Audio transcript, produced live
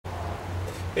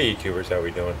Hey YouTubers, how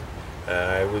we doing?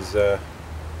 I was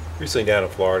recently down in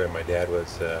Florida and my dad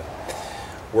was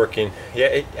working.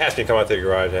 Yeah, he asked me to come out to the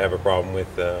garage. I have a problem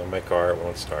with my car, it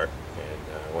won't start.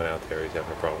 And I went out there, he's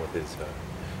having a problem with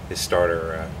his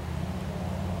starter.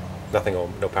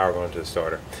 No power going to the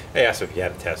starter. I asked him if he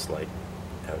had a test light.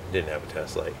 Didn't have a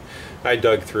test light. I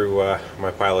dug through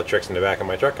my pile of tricks in the back of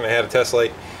my truck and I had a test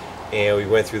light. And we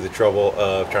went through the trouble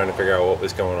of trying to figure out what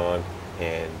was going on.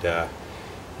 And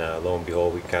lo and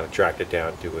behold, we kind of tracked it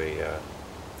down to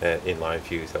an inline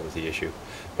fuse. That was the issue.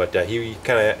 But he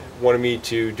kind of wanted me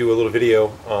to do a little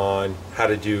video on how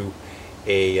to do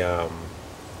a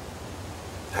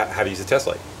how to use a test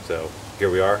light. So here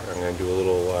we are. I'm going to do a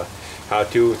little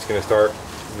how-to. It's going to start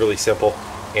really simple,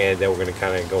 and then we're going to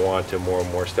kind of go on to more and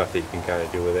more stuff that you can kind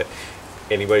of do with it.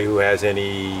 Anybody who has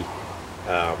any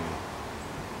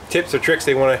tips or tricks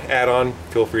they want to add on,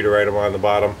 feel free to write them on the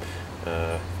bottom.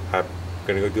 I'm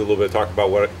going to go do a little bit of talk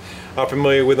about what I'm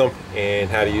familiar with them and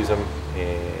how to use them,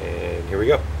 and here we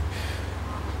go.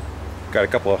 Got a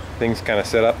couple of things kind of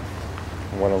set up.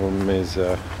 One of them is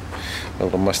a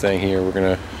little Mustang here. We're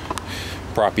going to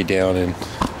prop you down and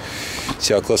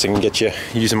see how close I can get you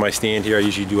using my stand here. I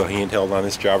usually do a handheld on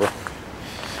this jobber.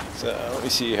 So let me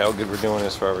see how good we're doing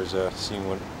as far as seeing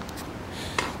what.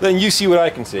 Then you see what I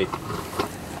can see.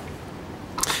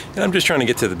 And I'm just trying to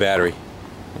get to the battery.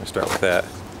 I'm going to start with that.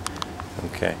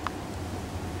 Okay.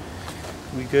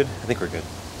 We good? I think we're good.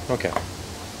 Okay.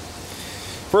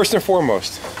 First and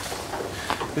foremost,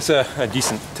 this is a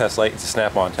decent test light. It's a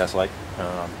snap-on test light.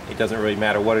 It doesn't really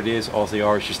matter what it is. All they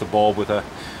are is just a bulb with a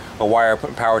wire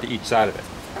putting power to each side of it.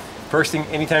 First thing,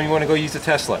 anytime you want to go use a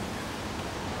test light,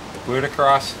 put it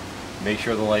across, make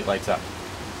sure the light lights up.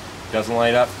 If it doesn't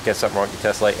light up, get something wrong with your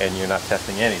test light and you're not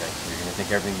testing anything. You're going to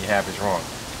think everything you have is wrong.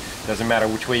 Doesn't matter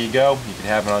which way you go. You can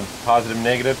have it on positive,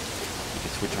 negative. You can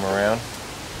switch them around.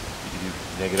 You can do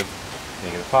negative,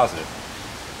 negative, positive.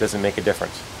 Doesn't make a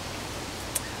difference.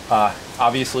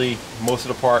 Obviously, most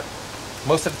of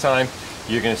the time,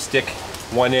 you're going to stick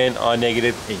one end on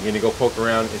negative and you're going to go poke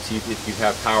around and see if you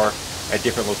have power at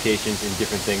different locations and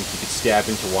different things. You could stab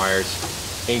into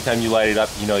wires. Anytime you light it up,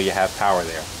 you know you have power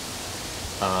there.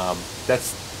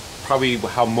 That's probably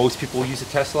how most people use a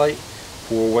test light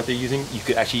for what they're using. You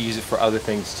could actually use it for other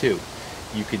things too.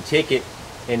 You could take it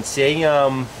and say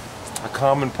a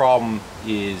common problem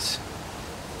is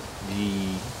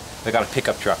like on a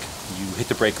pickup truck. You hit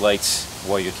the brake lights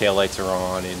while your tail lights are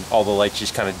on and all the lights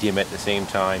just kind of dim at the same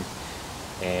time,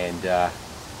 and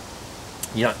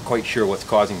you're not quite sure what's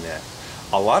causing that.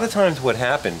 A lot of times what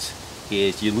happens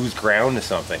is you lose ground to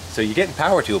something. So you're getting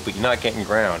power to it, but you're not getting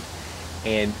ground.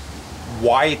 And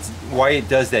why it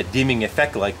does that dimming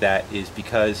effect like that is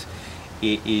because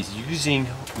it is using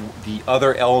the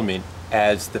other element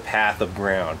as the path of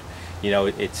ground. You know,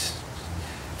 it's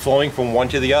flowing from one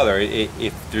to the other.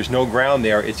 If there's no ground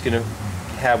there, it's going to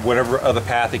have whatever other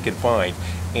path it can find.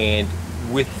 And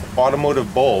with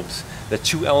automotive bulbs, the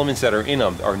two elements that are in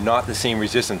them are not the same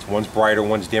resistance. One's brighter,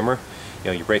 one's dimmer.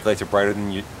 You know, your brake lights are brighter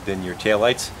than your tail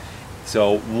lights.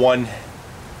 So one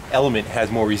element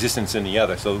has more resistance than the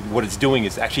other. So what it's doing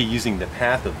is actually using the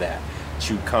path of that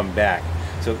to come back.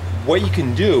 So what you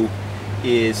can do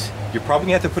is you're probably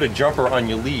going to have to put a jumper on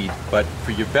your lead, but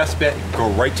for your best bet, go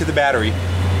right to the battery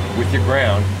with your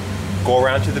ground, go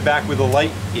around to the back where the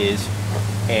light is,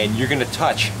 and you're going to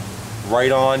touch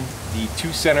right on the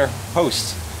two center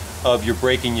posts of your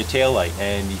brake and your tail light.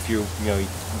 And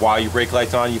if while your brake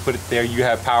light's on, you put it there, you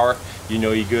have power, you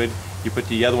know you're good. You put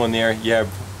the other one there, you have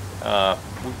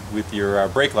with your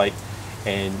brake light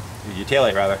and your tail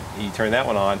light rather, you turn that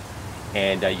one on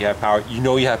and you have power. You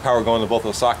know you have power going to both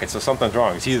those sockets, so something's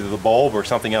wrong. It's either the bulb or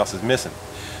something else is missing.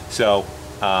 So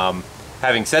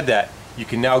having said that, you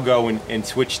can now go and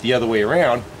switch the other way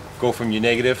around, go from your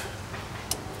negative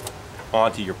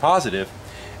onto your positive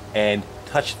and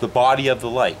touch the body of the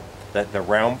light. That the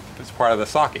round is part of the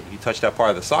socket. You touch that part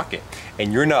of the socket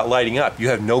and you're not lighting up. You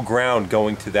have no ground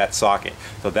going to that socket.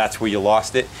 So that's where you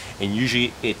lost it. And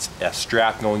usually it's a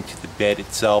strap going to the bed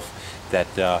itself that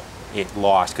it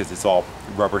lost because it's all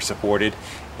rubber supported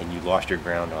and you lost your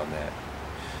ground on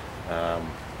that.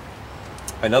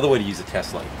 Another way to use a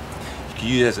test light, you can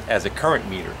use it as a current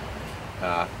meter.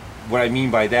 What I mean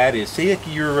by that is, say that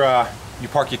you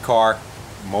park your car,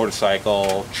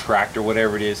 motorcycle, tractor,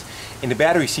 whatever it is, and the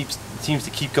battery seems to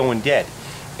keep going dead,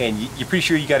 and you're pretty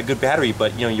sure you got a good battery,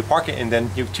 but you park it and then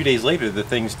 2 days later the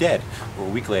thing's dead, or a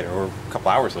week later, or a couple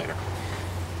hours later.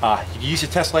 You can use a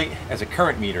test light as a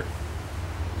current meter.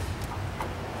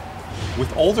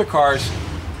 With older cars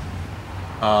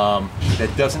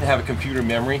that doesn't have a computer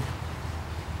memory,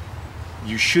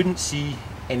 you shouldn't see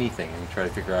anything. I'm gonna try to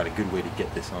figure out a good way to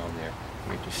get this on there.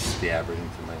 Let me just stab it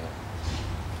into my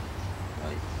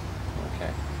light.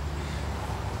 Okay.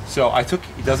 So I took,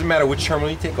 it doesn't matter which terminal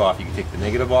you take off, you can take the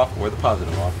negative off or the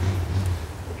positive off.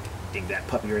 Dig that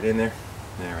puppy right in there.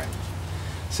 Alright.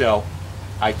 So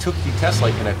I took the test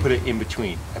light and I put it in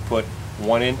between. I put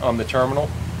one end on the terminal,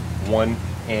 one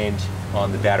end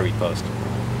on the battery post.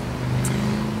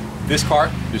 This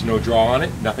car, there's no draw on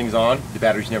it, nothing's on, the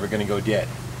battery's never going to go dead.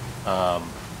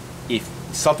 If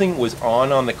something was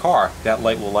on the car, that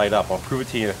light will light up. I'll prove it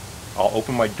to you. I'll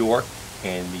open my door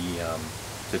and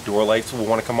the door lights will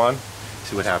want to come on.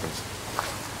 See what happens.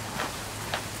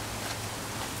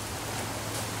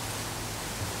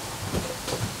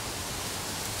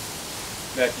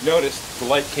 Now if you notice, the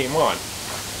light came on.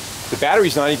 The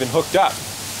battery's not even hooked up.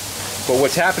 But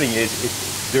what's happening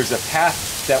is there's a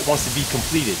path that wants to be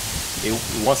completed. It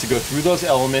wants to go through those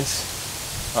elements,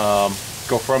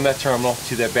 go from that terminal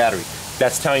to that battery.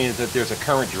 That's telling you that there's a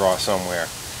current draw somewhere.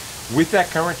 With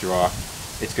that current draw,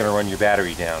 it's going to run your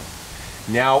battery down.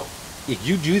 Now, if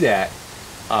you do that,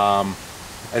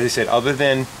 as I said, other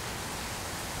than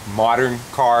modern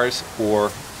cars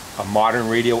or a modern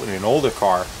radio in an older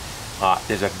car,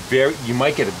 you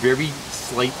might get a very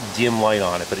slight dim light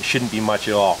on it, but it shouldn't be much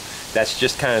at all. That's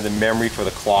just kind of the memory for the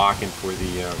clock and for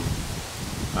the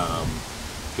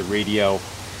radio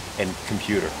and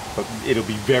computer. But it'll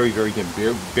be very, very dim,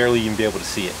 barely even be able to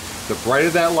see it. The brighter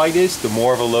that light is, the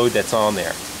more of a load that's on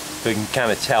there. So you can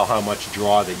kind of tell how much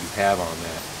draw that you have on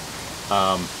that.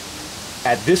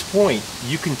 At this point,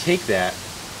 you can take that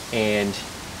and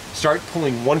start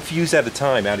pulling one fuse at a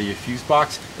time out of your fuse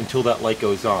box until that light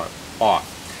goes off.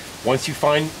 Once you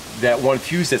find that one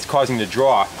fuse that's causing the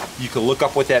draw, you can look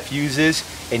up what that fuse is,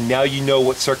 and now you know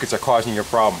what circuits are causing your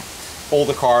problem.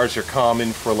 Older cars are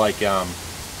common for like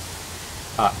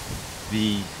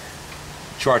the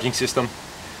charging system,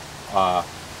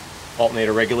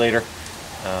 alternator regulator,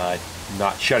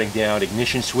 not shutting down,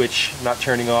 ignition switch not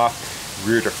turning off,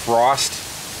 rear defrost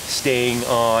staying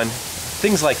on,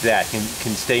 things like that can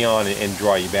stay on and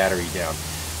draw your battery down.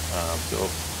 So,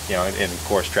 you know, and of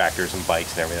course tractors and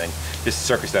bikes and everything, just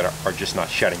circuits that are just not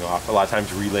shutting off. A lot of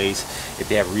times relays, if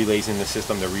they have relays in the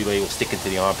system, the relay will stick into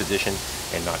the on position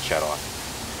and not shut off.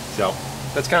 So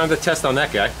that's kind of the test on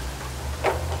that guy.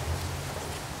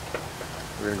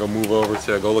 We're gonna go move over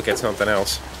to go look at something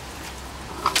else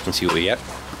and see what we get.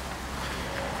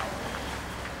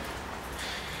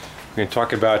 We're gonna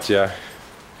talk about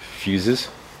fuses.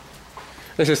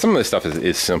 Like I said, some of this stuff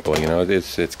is simple, you know,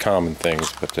 it's common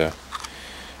things, but I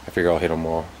figure I'll hit them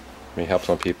all. May help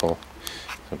some people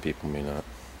may not.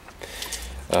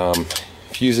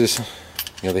 Fuses,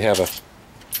 you know, they have a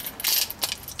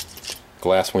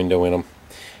glass window in them,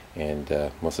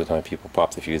 and most of the time people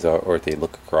pop the fuse out, or they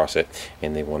look across it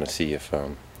and they want to see if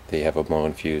they have a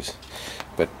blown fuse.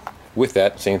 But with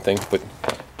that, same thing, put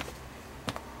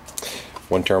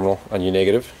one terminal on your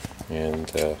negative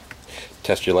and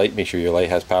test your light, make sure your light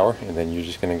has power, and then you're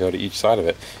just going to go to each side of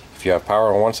it. If you have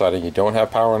power on one side and you don't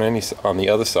have power on the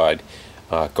other side,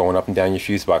 going up and down your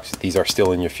fuse box, these are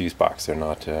still in your fuse box, they're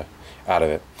not out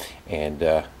of it.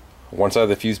 And one side of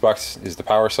the fuse box is the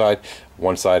power side,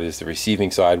 one side is the receiving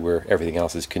side, where everything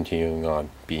else is continuing on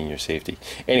being your safety.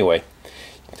 Anyway,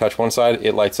 touch one side,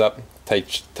 it lights up.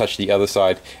 Touch the other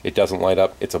side, it doesn't light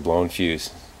up, it's a blown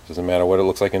fuse. Doesn't matter what it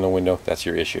looks like in the window, that's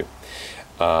your issue.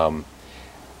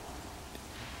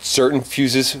 Certain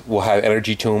fuses will have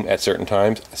energy to them at certain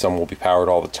times. Some will be powered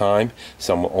all the time.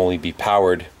 Some will only be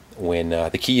powered when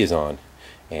the key is on.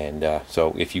 And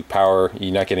so if you're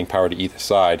not getting power to either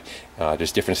side,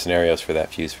 there's different scenarios for that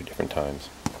fuse for different times.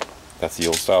 That's the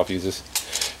old style fuses.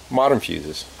 Modern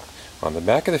fuses. On the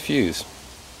back of the fuse,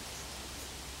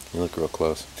 you look real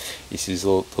close, you see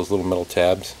those little metal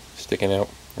tabs sticking out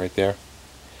right there?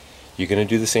 You're going to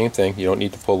do the same thing. You don't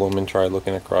need to pull them and try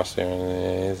looking across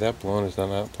there. Is that blown? Is that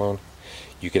not blown?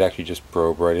 You could actually just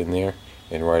probe right in there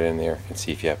and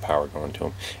see if you have power going to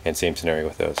them. And same scenario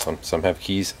with those. Some have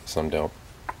keys, some don't.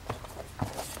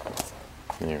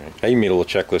 Alright, I made a little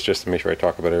checklist just to make sure I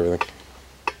talk about everything.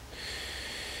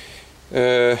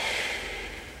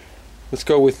 Let's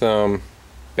go with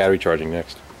battery charging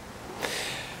next.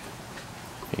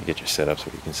 You get your setup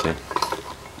so you can see.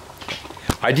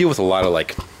 I deal with a lot of,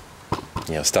 like,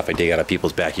 you know, stuff I dig out of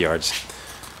people's backyards.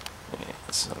 Yeah,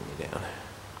 let's slow me down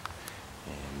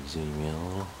and zoom in a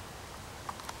little.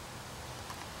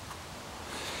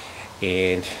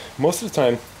 And most of the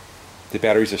time, the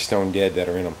batteries are stone dead that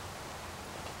are in them.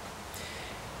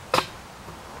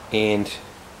 And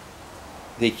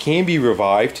they can be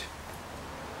revived,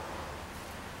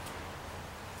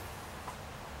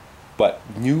 But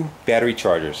new battery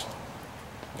chargers,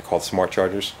 they're called smart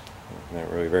chargers. They're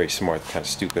not really very smart, kind of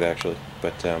stupid actually.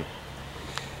 But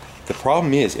the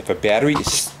problem is, if a battery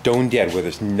is stone dead where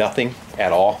there's nothing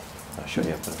at all, I'll show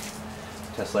you. I'll put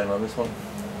a test light on this one.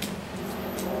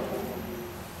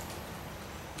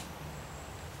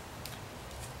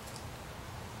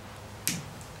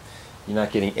 You're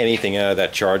not getting anything out of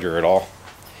that charger at all.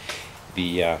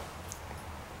 The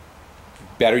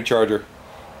battery charger,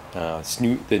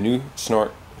 the new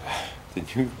smart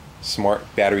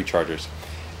battery chargers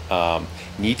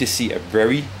need to see a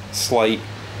very slight,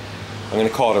 I'm going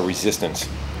to call it a resistance,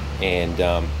 and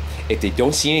if they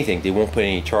don't see anything, they won't put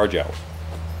any charge out.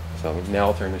 So now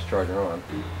I'll turn this charger on.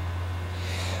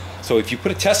 So if you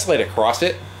put a test light across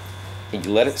it and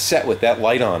you let it set with that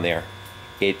light on there,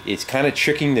 it's kind of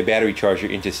tricking the battery charger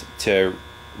into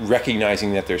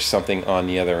recognizing that there's something on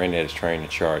the other end that is trying to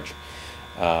charge.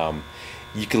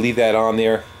 You can leave that on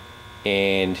there,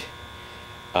 and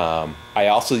I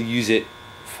also use it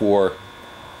for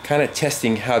kind of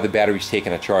testing how the battery's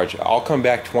taking a charge. I'll come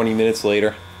back 20 minutes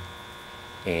later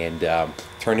and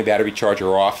turn the battery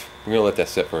charger off. I'm gonna let that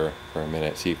sit for a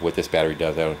minute, see what this battery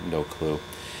does. I have no clue.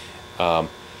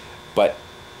 But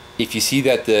if you see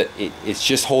that it's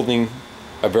just holding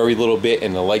a very little bit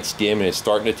and the light's dim and it's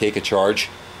starting to take a charge,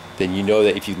 then you know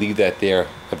that if you leave that there,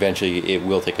 eventually it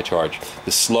will take a charge.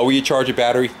 The slower you charge a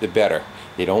battery, the better.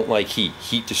 They don't like heat.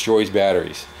 Heat destroys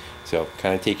batteries. So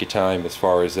kind of take your time as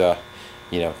far as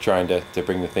you know, trying to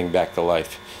bring the thing back to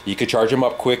life. You could charge them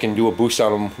up quick and do a boost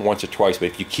on them once or twice, but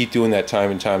if you keep doing that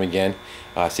time and time again,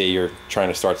 say you're trying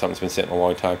to start something that's been sitting a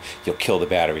long time, you'll kill the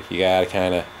battery. You gotta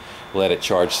kind of let it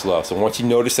charge slow. So once you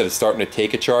notice that it's starting to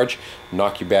take a charge,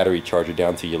 knock your battery charger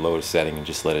down to your lowest setting and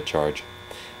just let it charge.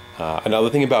 Another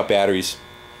thing about batteries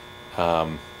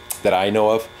that I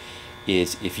know of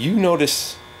is if you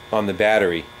notice on the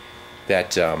battery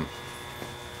that the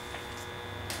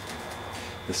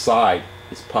side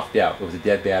is puffed out. It was a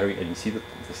dead battery, and you see the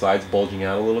sides bulging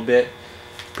out a little bit.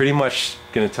 Pretty much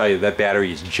going to tell you that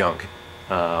battery is junk.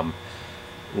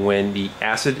 When the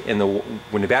acid and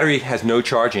when the battery has no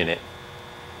charge in it,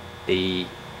 the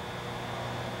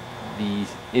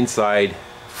inside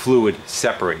fluid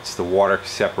separates. The water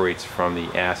separates from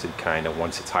the acid kind of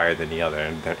once it's higher than the other,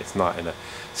 and it's not in a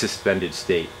suspended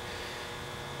state.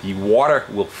 The water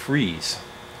will freeze.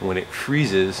 When it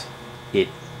freezes, it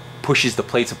pushes the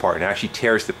plates apart and actually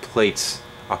tears the plates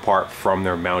apart from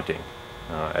their mounting,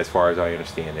 as far as I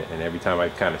understand it. And every time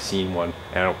I've kind of seen one,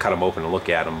 and I don't cut them open and look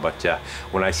at them, but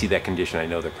when I see that condition, I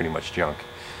know they're pretty much junk.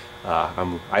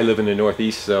 I live in the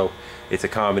Northeast, so it's a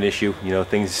common issue. You know,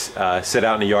 things sit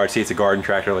out in the yard. Say it's a garden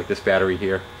tractor like this battery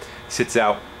here, sits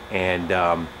out, and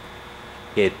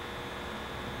it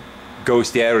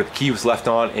goes dead, or the key was left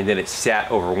on, and then it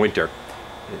sat over winter.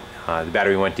 The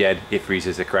battery went dead, it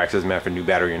freezes, it cracks. Doesn't matter if a new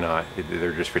battery or not,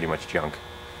 they're just pretty much junk.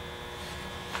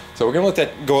 So we're gonna let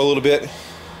that go a little bit.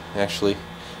 Actually,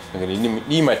 I'm gonna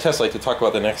need my test light to talk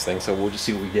about the next thing, so we'll just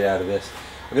see what we get out of this.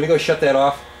 I'm gonna go shut that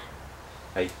off.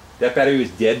 That battery was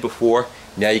dead before.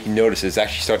 Now you can notice it's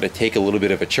actually starting to take a little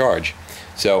bit of a charge.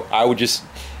 So I would just,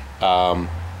 you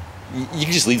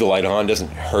can just leave the light on, doesn't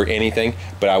hurt anything,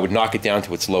 but I would knock it down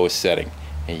to its lowest setting,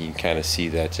 and you can kind of see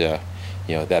that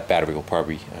you know, that battery will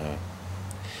probably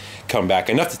come back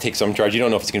enough to take some charge. You don't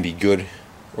know if it's going to be good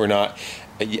or not.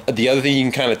 The other thing you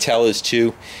can kind of tell is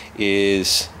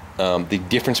the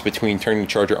difference between turning the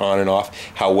charger on and off,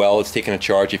 how well it's taking a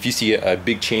charge. If you see a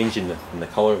big change in the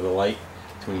color of the light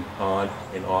between on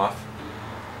and off,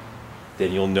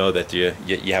 then you'll know that you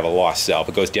have a lost cell. If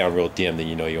it goes down real dim, then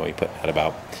you know you only put out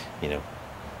about, you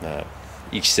know,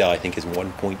 each cell I think is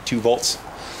 1.2 volts.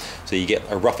 So you get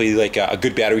roughly like a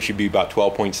good battery should be about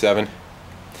 12.7,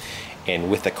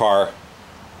 and with the car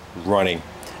running,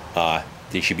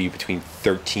 they should be between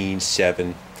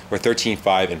 13.7 or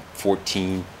 13.5 and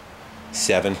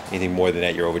 14.7. Anything more than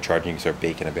that, you're overcharging. You can start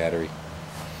baking a battery.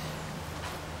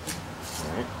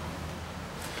 All right.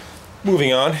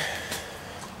 Moving on.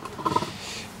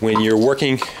 When you're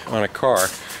working on a car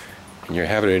and you're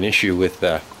having an issue with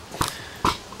you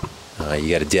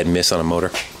got a dead miss on a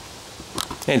motor.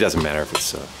 And it doesn't matter if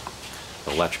it's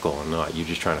electrical or not. You're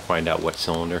just trying to find out what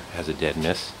cylinder has a dead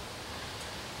miss.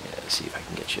 Yeah, let's see if I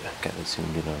can get you kind of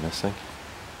zoomed in on this thing.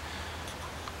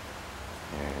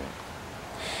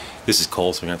 This is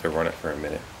cold, so I'm going to have to run it for a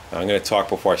minute. I'm going to talk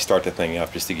before I start the thing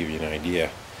up just to give you an idea.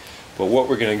 But what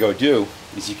we're going to go do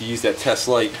is you can use that test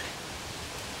light.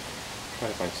 Try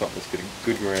to find something that's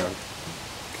good ground.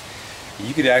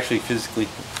 You could actually physically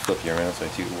flip you around so I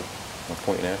see what I'm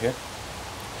pointing out here.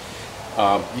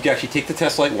 You can actually take the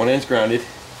test light, one end's grounded,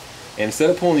 And instead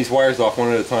of pulling these wires off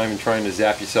one at a time and trying to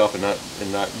zap yourself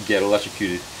and not get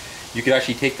electrocuted, you could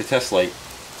actually take the test light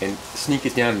and sneak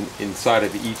it down inside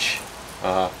of each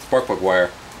spark plug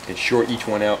wire and short each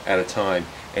one out at a time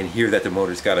and hear that the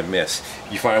motor's got a miss.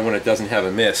 You find when it doesn't have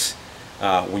a miss,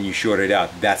 when you short it out,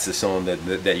 that's the cylinder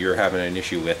that you're having an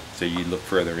issue with. So you look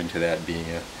further into that being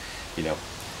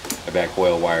a bad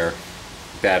coil wire,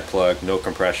 bad plug, no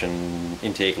compression,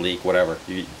 intake leak, whatever.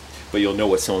 But you'll know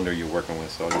what cylinder you're working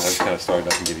with. So I just kind of started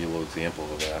up and give you a little example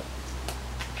of that.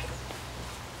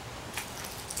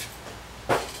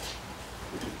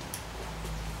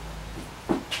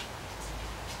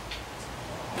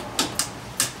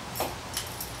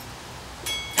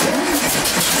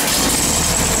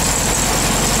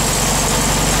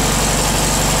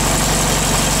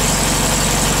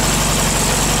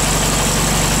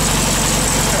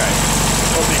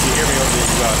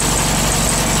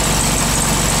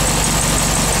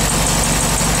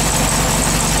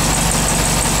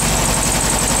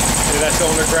 That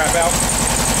cylinder crap out.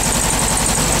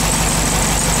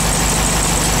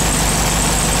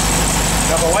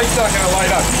 Now the light's not going to light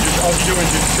up. All you're doing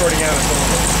is just shorting out a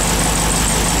cylinder.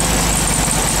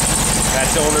 That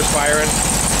cylinder's firing.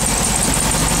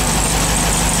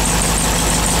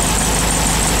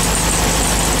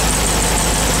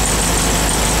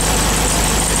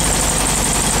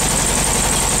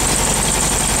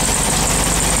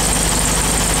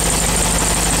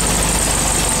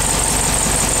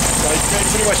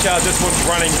 Pretty much this one's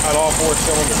running on all 4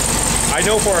 cylinders. I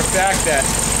know for a fact that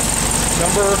I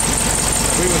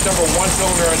believe it was number 1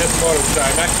 cylinder on this motor, which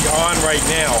I'm actually on right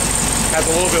now, has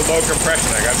a little bit low compression.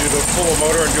 I got to do the full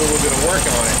motor and do a little bit of work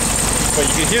on it. But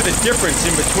you can hear the difference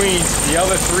in between the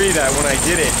other 3 that when I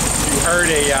did it, you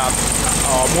heard a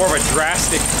more of a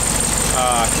drastic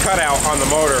cutout on the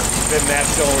motor than that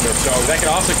cylinder. So that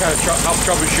can also kind of help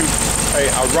troubleshoot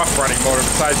a rough running motor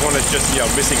besides one that's just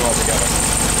missing altogether.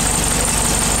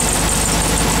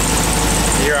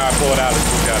 Here I pull it out and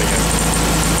pull it out again.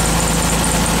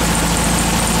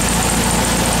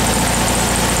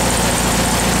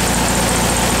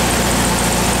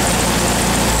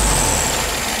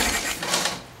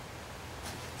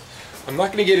 I'm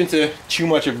not going to get into too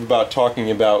much about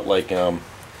talking about like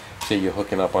say you're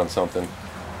hooking up on something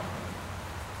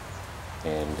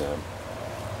and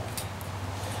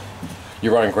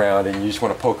you're running ground and you just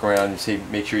want to poke around and see,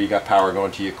 make sure you got power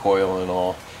going to your coil and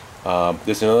all.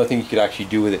 There's another thing you could actually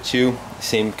do with it too.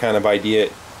 Same kind of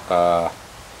idea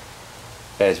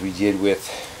as we did with,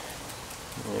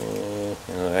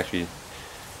 actually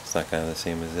it's not kind of the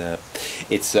same as that.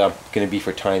 It's going to be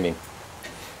for timing.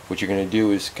 What you're going to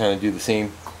do is kind of do the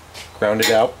same, ground it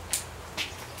out.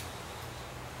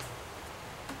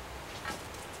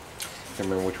 I can't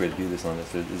remember which way to do this on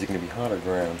this. Is it going to be hot or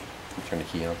ground? I'm turning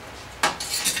the key on.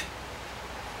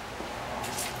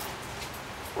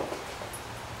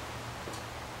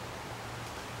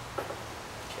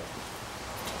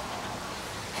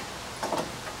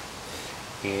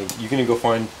 And you're going to go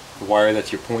find the wire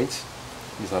that's your points.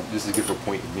 This is good for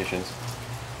point ignitions.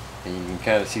 And you can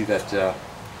kind of see that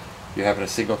you're having a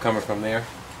signal coming from there.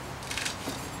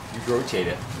 You rotate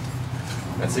it.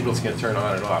 That signal's going to turn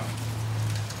on and off.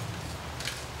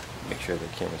 Make sure the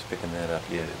camera's picking that up.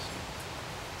 Yeah, it is.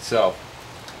 So,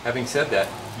 having said that,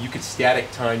 you could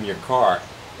static time your car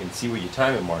and see where your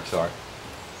timing marks are.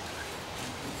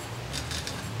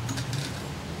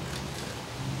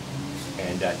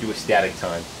 And do a static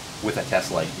time with a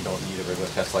test light. You don't need a regular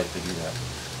test light to do that.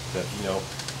 So if you know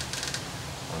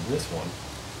on this one,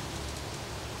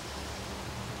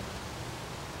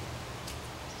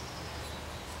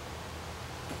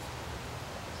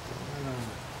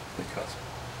 the cusp.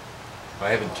 I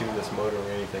haven't tuned this motor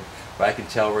or anything, but I can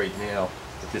tell right now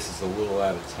that this is a little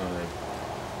out of time.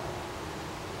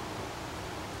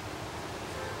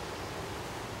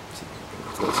 See if I can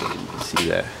get closer so you can see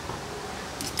that.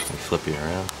 Let me flip you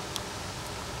around.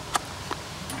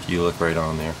 You look right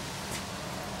on there.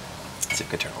 Let's see if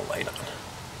I can turn the light on.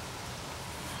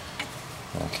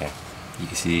 Okay, you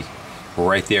can see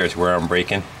right there is where I'm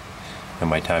braking, and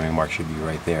my timing mark should be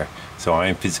right there. So I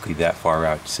am physically that far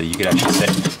out. So you could actually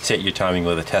set your timing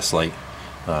with a test light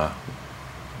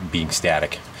being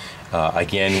static.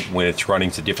 Again, when it's running,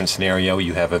 it's a different scenario.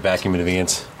 You have a vacuum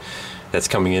advance that's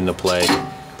coming into play,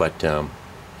 but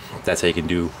that's how you can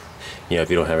do. You know, if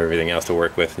you don't have everything else to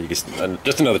work with, you can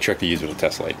just another trick to use with a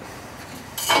test light.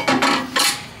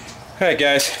 Alright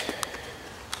guys,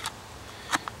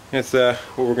 that's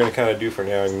what we're going to kind of do for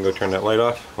now. I can go turn that light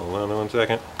off. Hold on 1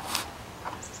 second.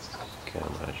 Come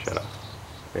on, shut up.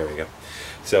 There we go.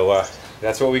 So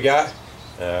that's what we got.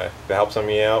 If it helps on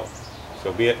me out,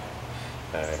 so be it.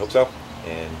 I hope so.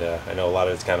 And I know a lot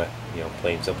of it's kind of, you know,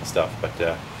 plain simple stuff,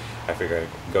 but I figure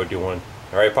I'd go do one.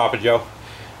 All right, Papa Joe,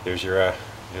 there's your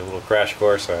little crash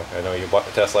course. I know you bought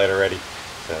the test light already,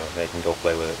 so now you can go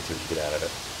play with it and see what you get out of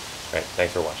it. All right,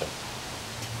 thanks for watching.